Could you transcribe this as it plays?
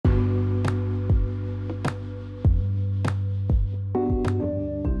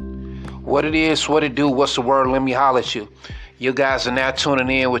What it is, what it do, what's the word, let me holler at you. You guys are now tuning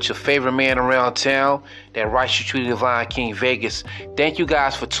in with your favorite man around town, that righteous true divine King Vegas. Thank you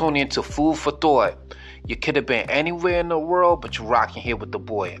guys for tuning in to Food for Thought. You could have been anywhere in the world, but you're rocking here with the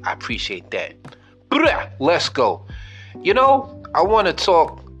boy. I appreciate that. Let's go. I want to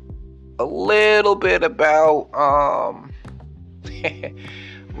talk a little bit about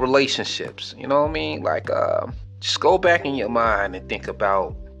relationships. You know what I mean? Just go back in your mind and think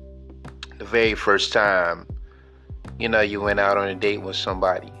about the very first time, you went out on a date with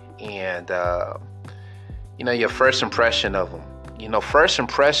somebody and, your first impression of them. First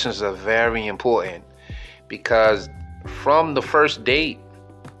impressions are very important because from the first date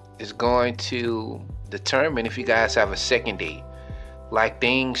is going to determine if you guys have a second date. Like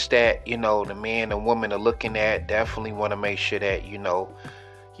things that, the man and woman are looking at, definitely want to make sure that,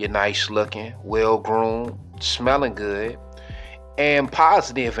 you're nice looking, well groomed, smelling good, and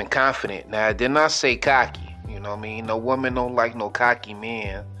positive and confident. Now, I did not say cocky. No woman don't like no cocky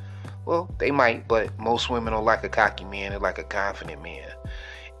man. Well, they might, but most women don't like a cocky man. They like a confident man.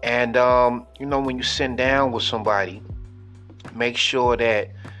 And, when you sit down with somebody, make sure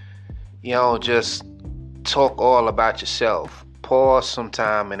that you don't just talk all about yourself. Pause some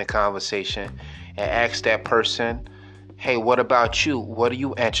in the conversation and ask that person, hey, what about you? What are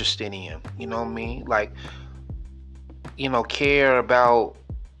you interested in? You know what I mean? Care about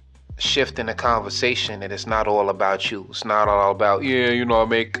shifting the conversation, and it's not all about you. It's not all about, I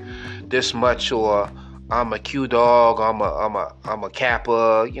make this much, or I'm a Q dog, I'm a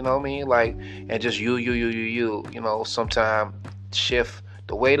Kappa, you know what I mean? And just you, sometimes shift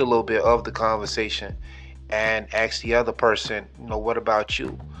the weight a little bit of the conversation and ask the other person, what about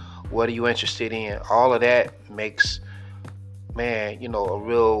you? What are you interested in? All of that makes, a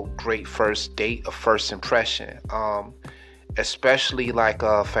real great first date, a first impression. Especially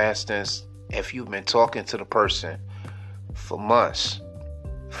for instance, if you've been talking to the person for months,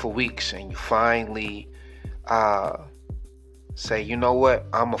 for weeks, and you finally say, you know what,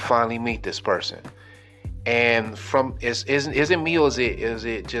 I'm gonna finally meet this person. And is it me, or is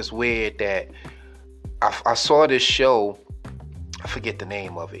it just weird that I saw this show, I forget the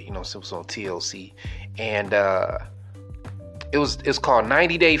name of it, it was on TLC, and it's called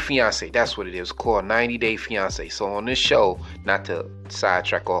 90 Day Fiance. That's what it is. It's called 90 Day Fiance. So on this show, not to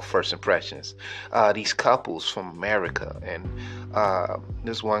sidetrack off first impressions, these couples from America, and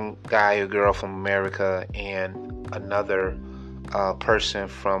this one guy or girl from America and another person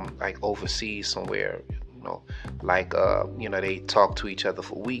from overseas somewhere, they talk to each other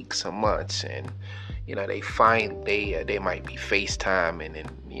for weeks or months, and they might be FaceTiming,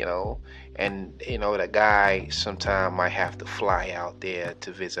 and the guy sometime might have to fly out there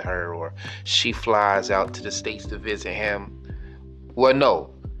to visit her, or she flies out to the States to visit him. Well,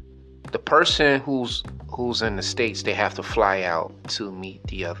 no, the person who's in the States, they have to fly out to meet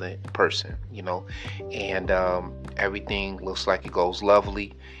the other person, and everything looks like it goes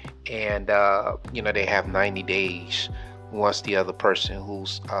lovely, and they have 90 days once the other person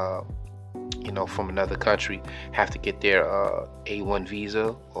who's from another country have to get their A1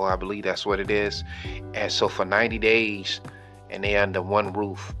 visa, or I believe that's what it is. And so for 90 days, and they're under one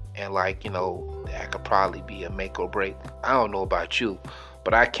roof, and that could probably be a make or break. I don't know about you,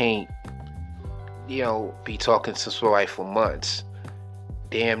 but I can't, be talking to somebody for months,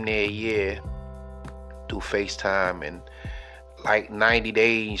 damn near a year, through FaceTime, and 90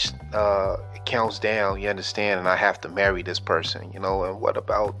 days counts down, you understand, and I have to marry this person, and what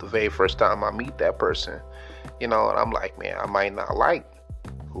about the very first time I meet that person, and I'm like, man, I might not like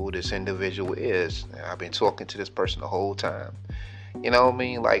who this individual is, and I've been talking to this person the whole time, you know what I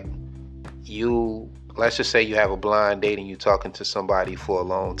mean? Let's just say you have a blind date and you're talking to somebody for a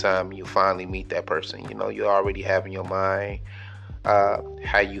long time, and you finally meet that person, you already have in your mind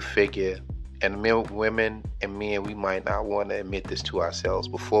how you figure. And women and men, we might not want to admit this to ourselves.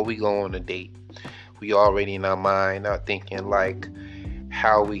 Before we go on a date, we already in our mind are thinking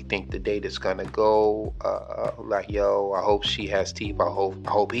how we think the date is gonna go. Yo, I hope she has teeth. I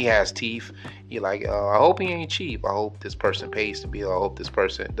hope he has teeth. You're like, I hope he ain't cheap. I hope this person pays the bill. I hope this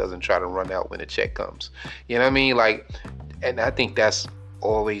person doesn't try to run out when the check comes. You know what I mean? And I think that's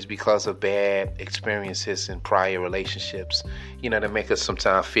always because of bad experiences in prior relationships, that make us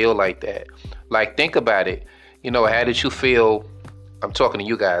sometimes feel like that. Think about it. How did you feel? I'm talking to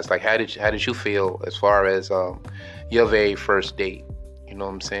you guys. How did you feel as far as your very first date? You know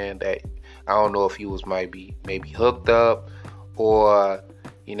what I'm saying? That I don't know if you was maybe hooked up, or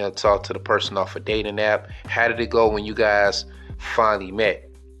talk to the person off a dating app. How did it go when you guys finally met?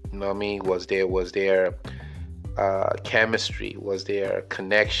 You know what I mean? Was there chemistry? Was there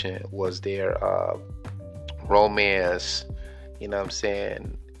connection? Was there romance? You know what I'm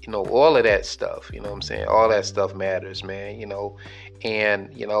saying? All of that stuff. You know what I'm saying? All that stuff matters, man. And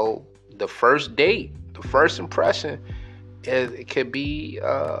the first date, the first impression, it could be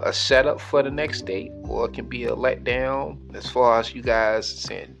a setup for the next date, or it can be a letdown as far as you guys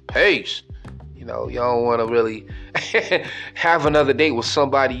saying peace. You don't want to really have another date with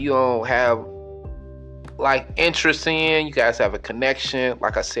somebody you don't have like interest in. You guys have a connection,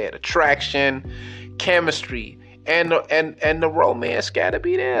 like I said, attraction, chemistry, and the romance gotta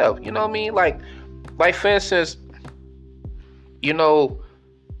be there. You know what I mean? Like for instance,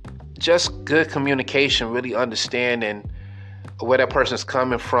 just good communication, really understanding where that person's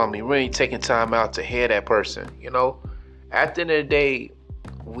coming from, and really taking time out to hear that person. At the end of the day,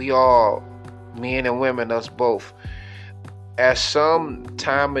 we all, men and women, us both, at some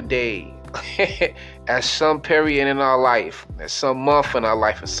time of day, at some period in our life, at some month in our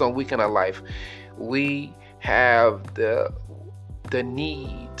life, at some week in our life, we have the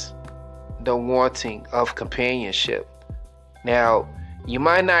needs, the wanting of companionship. Now, you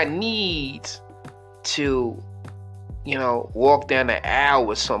might not need to, walk down the aisle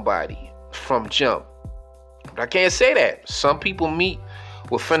with somebody from jump. But I can't say that. Some people meet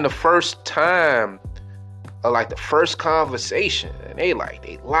within the first time, or like the first conversation, and they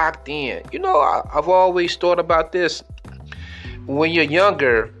locked in. I've always thought about this. When you're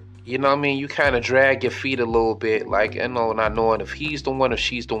younger, you kind of drag your feet a little bit, not knowing if he's the one or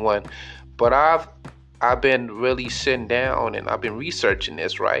she's the one. But I've been really sitting down and I've been researching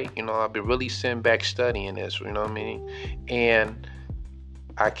this, right? I've been really sitting back studying this, you know what I mean? And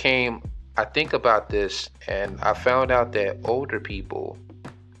I think about this, and I found out that older people,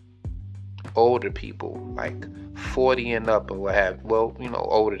 like 40 and up and what have,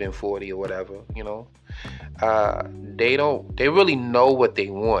 older than 40 or whatever, they really know what they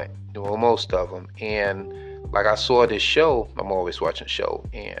want, most of them. And like I saw this show, I'm always watching a show,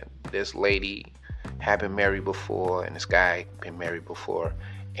 and this lady had been married before, and this guy been married before,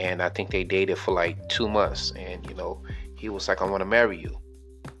 and I think they dated for like 2 months, and he was like, I want to marry you.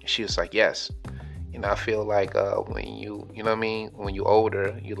 And she was like, yes. I feel like when you know what I mean, when you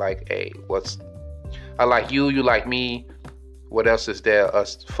older, you like, hey, I like you, you like me, what else is there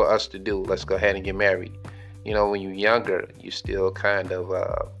for us to do? Let's go ahead and get married. When you're younger, you still kind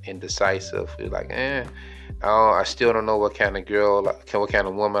of indecisive. You're like, I still don't know what kind of girl, what kind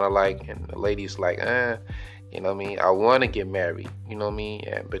of woman I like. And the lady's like, you know what I mean? I want to get married, you know what I mean?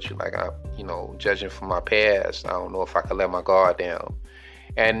 But you're like, judging from my past, I don't know if I can let my guard down.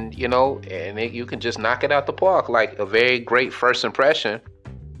 And, you can just knock it out the park, like a very great first impression.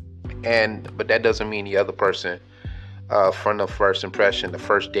 But that doesn't mean the other person, from the first impression, the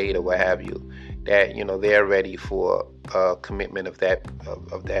first date or what have you, that, they're ready for a commitment of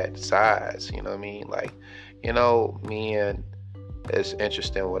that size, you know what I mean? Like, men, it's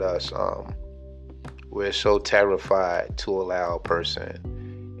interesting with us. We're so terrified to allow a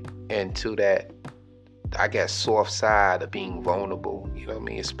person into that, I guess, soft side of being vulnerable, you know what I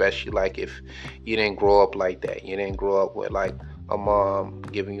mean? Especially like if you didn't grow up like that. You didn't grow up with like a mom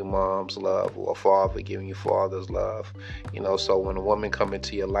giving you mom's love, or a father giving you father's love. So when a woman come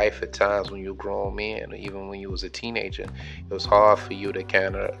into your life at times when you're a grown man, or even when you was a teenager, it was hard for you to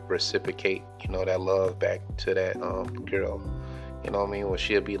kind of reciprocate, that love back to that girl. You know what I mean? When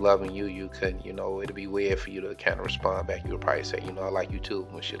she'll be loving you, you couldn't, it'd be weird for you to kind of respond back. You would probably say, I like you too.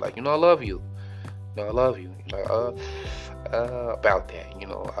 When she's like, I love you. I love you. About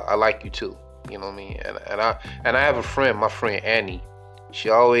that, I like you too. You know what I mean? And I have a friend, my friend Annie. She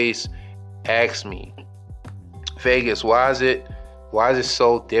always asks me, Vegas, why is it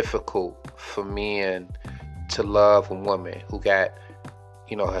so difficult for men to love a woman who got,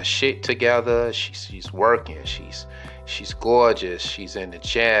 her shit together? She's working, she's gorgeous, she's in the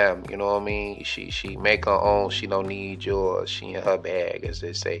gym, you know what I mean? She make her own, she don't need yours, she in her bag, as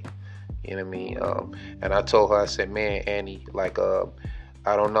they say. You know what I mean? And I told her, I said, man, Annie, like,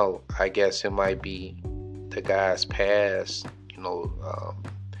 I don't know. I guess it might be the guy's past,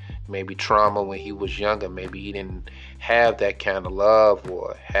 maybe trauma when he was younger. Maybe he didn't have that kind of love,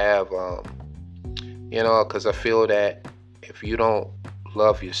 or have, because I feel that if you don't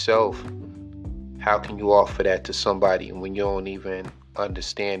love yourself, how can you offer that to somebody when you don't even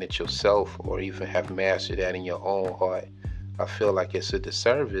understand it yourself, or even have mastered that in your own heart? I feel like it's a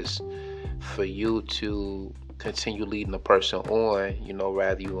disservice for you to continue leading a person on,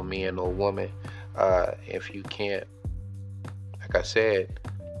 rather you a man or a woman, if you can't, like I said,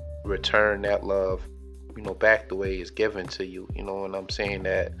 return that love back the way it's given to you. And I'm saying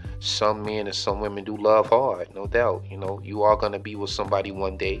that some men and some women do love hard, no doubt. You are gonna be with somebody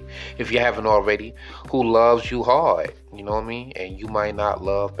one day, if you haven't already, who loves you hard. You know what I mean? And you might not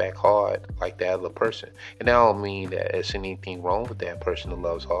love back hard like that other person. And I don't mean that there's anything wrong with that person who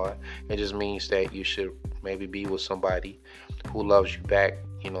loves hard. It just means that you should maybe be with somebody who loves you back.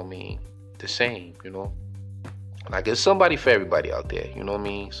 You know what I mean? The same. Like, it's somebody for everybody out there, you know what I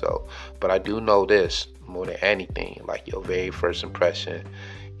mean? So, but I do know this more than anything, like your very first impression,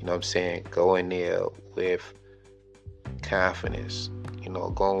 you know what I'm saying? Go in there with confidence,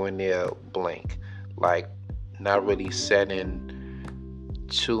 go in there blank, like not really setting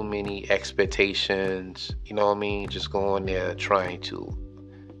too many expectations, you know what I mean? Just go in there trying to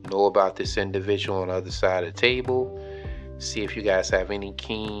know about this individual on the other side of the table, see if you guys have any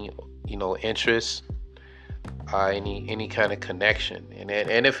keen, interests. Any kind of connection, and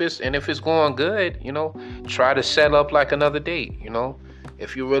if it's going good, try to set up like another date.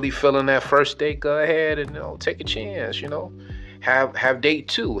 If you're really feeling that first date, go ahead and take a chance. Have date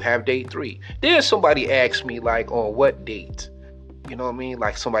 2, have date 3. Then somebody asked me, like, on what date, you know what I mean?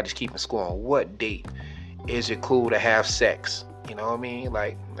 Like, somebody's keeping score on what date is it cool to have sex. You know what I mean?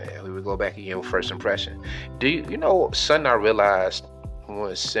 Like, man, we would go back again with first impression. Something I realized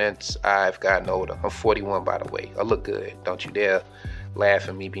since I've gotten older. I'm 41, by the way. I look good. Don't you dare laugh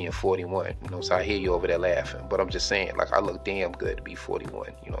at me being 41. So I hear you over there laughing. But I'm just saying, like, I look damn good to be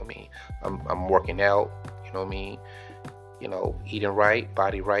 41. You know what I mean? I'm working out. You know what I mean? Eating right,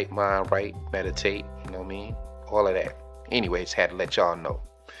 body right, mind right, meditate. You know what I mean? All of that. Anyways, had to let y'all know.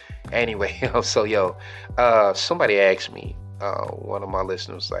 Anyway, so somebody asked me, one of my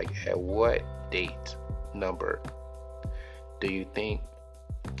listeners, like, at what date number do you think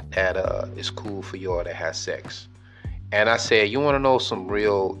that it's cool for y'all to have sex? And I said, you want to know some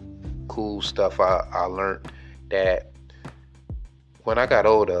real cool stuff? I learned that when I got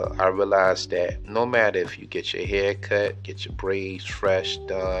older, I realized that no matter if you get your hair cut, get your braids fresh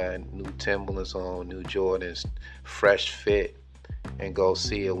done, new Timberlands on, new Jordans, fresh fit, and go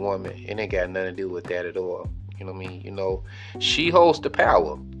see a woman, it ain't got nothing to do with that at all. You know what I mean? She holds the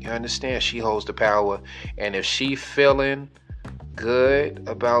power. You understand? She holds the power. And if she feeling good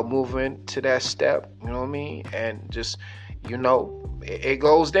about moving to that step, you know what I mean, and just it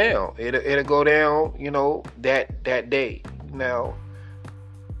goes down, it'll go down, that day. Now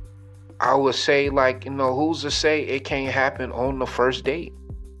I would say, like, who's to say it can't happen on the first date?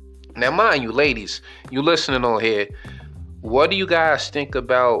 Now, mind you, ladies, you listening on here, what do you guys think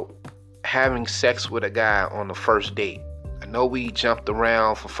about having sex with a guy on the first date? I know we jumped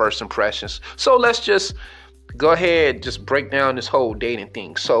around for first impressions, so let's just go ahead, just break down this whole dating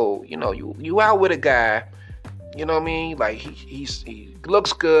thing. So, you out with a guy, you know what I mean? Like, he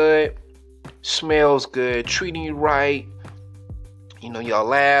looks good, smells good, treating you right. Y'all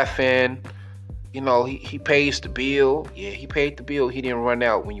laughing. He pays the bill. Yeah, he paid the bill. He didn't run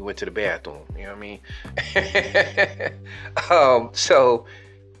out when you went to the bathroom. You know what I mean? So,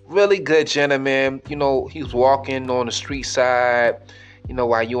 really good gentleman. He's walking on the street side,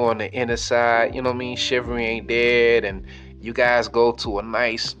 while you on the inner side, you know what I mean? Chivalry ain't dead, and you guys go to a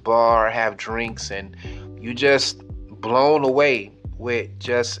nice bar, have drinks, and you just blown away with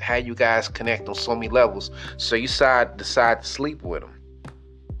just how you guys connect on so many levels. So you decide to sleep with him.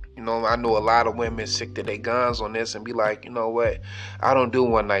 I know a lot of women sick to their guns on this and be like, you know what? I don't do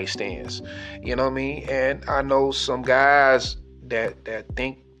one night stands. You know what I mean? And I know some guys that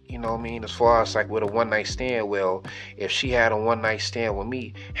think, you know what I mean, as far as like with a one night stand, well, if she had a one night stand with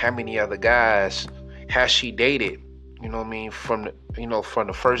me, how many other guys has she dated, you know what I mean, from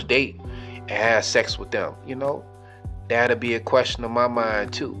the first date and had sex with them? That'd be a question in my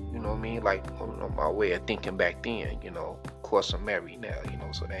mind too, you know what I mean? Like, on my way of thinking back then, of course I'm married now,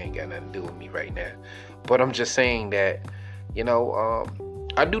 so that ain't got nothing to do with me right now. But I'm just saying that,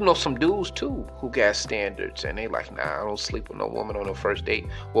 I do know some dudes too who got standards, and they like, nah, I don't sleep with no woman on the first date.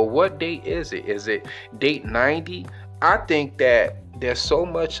 Well, what date is it? Is it date 90? I think that there's so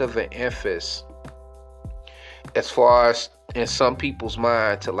much of an emphasis as far as in some people's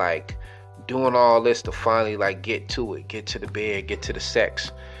mind to like doing all this to finally like get to it, get to the bed, get to the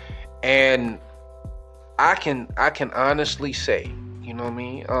sex. And I can honestly say, you know what I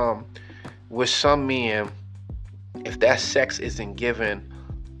mean? With some men, if that sex isn't given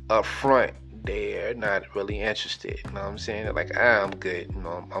up front, they're not really interested. You know what I'm saying? They're like, I'm good.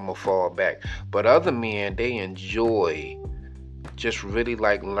 I'm gonna fall back. But other men, they enjoy just really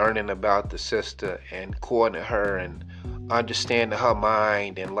like learning about the sister and courting her and understanding her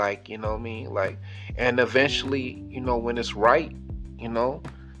mind, and like, you know what I mean? Like, and eventually, when it's right,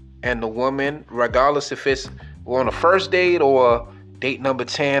 And the woman, regardless if it's on a first date or date number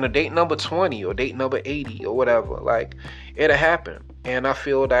 10 or date number 20 or date number 80 or whatever, like, it'll happen. And I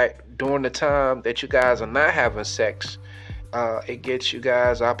feel that during the time that you guys are not having sex, it gets you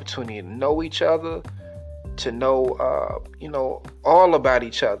guys opportunity to know each other, to know, all about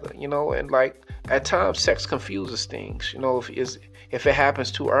each other, and like at times sex confuses things, if it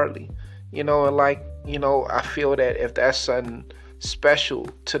happens too early, and like, I feel that if that's something special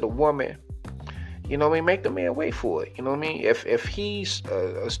to the woman, make the man wait for it. If he's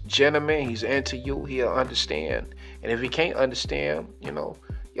a gentleman, he's into you, he'll understand. And if he can't understand,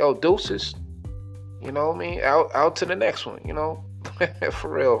 deuces. Out to the next one, for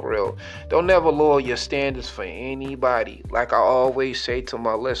real. Don't never lower your standards for anybody. Like I always say to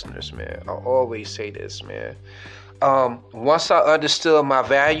my listeners, man. I always say this, man. Once I understood my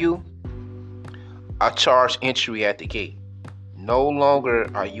value, I charge entry at the gate. No longer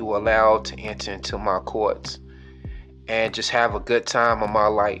are you allowed to enter into my courts and just have a good time of my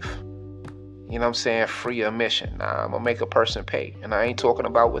life. You know what I'm saying? Free admission. Nah, I'm gonna make a person pay. And I ain't talking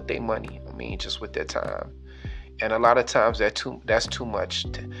about with their money. I mean, just with their time. And a lot of times that's too much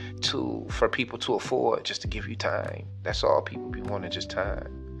for people to afford, just to give you time. That's all people be wanting, just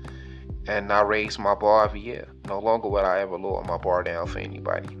time. And I raise my bar every year. No longer will I ever lower my bar down for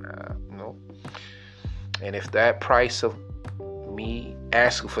anybody. Nah, And if that price of me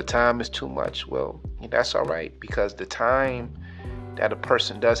asking for time is too much, well, that's all right, because the time that a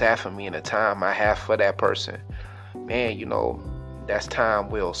person does have for me and the time I have for that person, man, that's time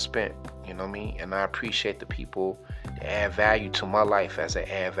well spent. You know what I mean? And I appreciate the people that add value to my life as they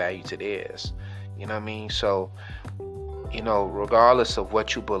add value to theirs. You know what I mean? So, regardless of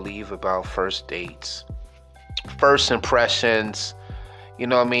what you believe about first dates, first impressions,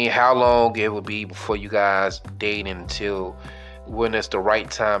 how long it would be before you guys dating until when it's the right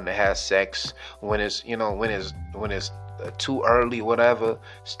time to have sex, when it's too early, whatever.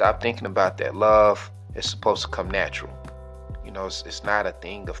 Stop thinking about that. Love is supposed to come natural. It's not a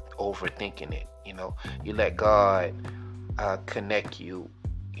thing of overthinking it. You let God connect you,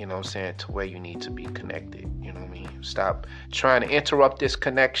 to where you need to be connected. Stop trying to interrupt this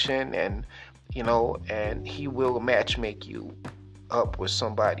connection, and and he will matchmake you up with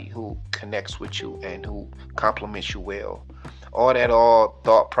somebody who connects with you and who compliments you well. All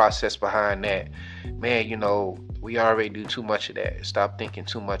thought process behind that, man, we already do too much of that. Stop thinking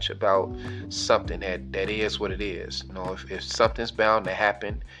too much about something that is what it is. If something's bound to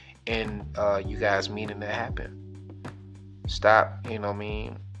happen and you guys meaning to happen, stop,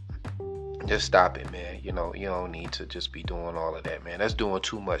 just stop it, man. You don't need to just be doing all of that, man. That's doing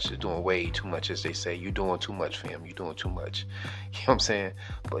too much. It's doing way too much, as they say. You're doing too much, fam. You're doing too much. You know what I'm saying?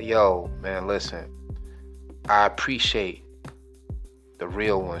 But man, listen, I appreciate the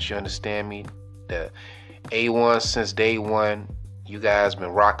real ones. You understand me? The A1 since day one. You guys been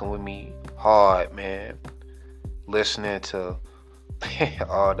rocking with me hard, man. Listening to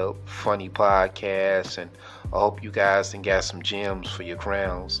all the funny podcasts, and I hope you guys done got some gems for your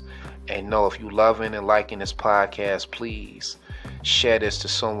crowns. And if you loving and liking this podcast, please share this to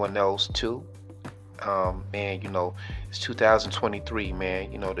someone else too. Man, it's 2023,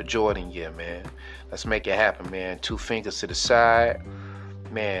 man. The Jordan year, man. Let's make it happen, man. 2 fingers to the side.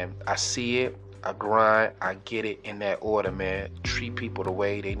 Man, I see it, I grind, I get it in that order, man. Treat people the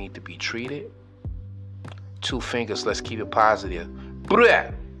way they need to be treated. 2 fingers, let's keep it positive.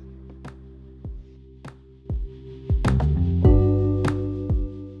 Blah!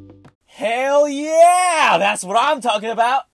 Hell yeah! That's what I'm talking about!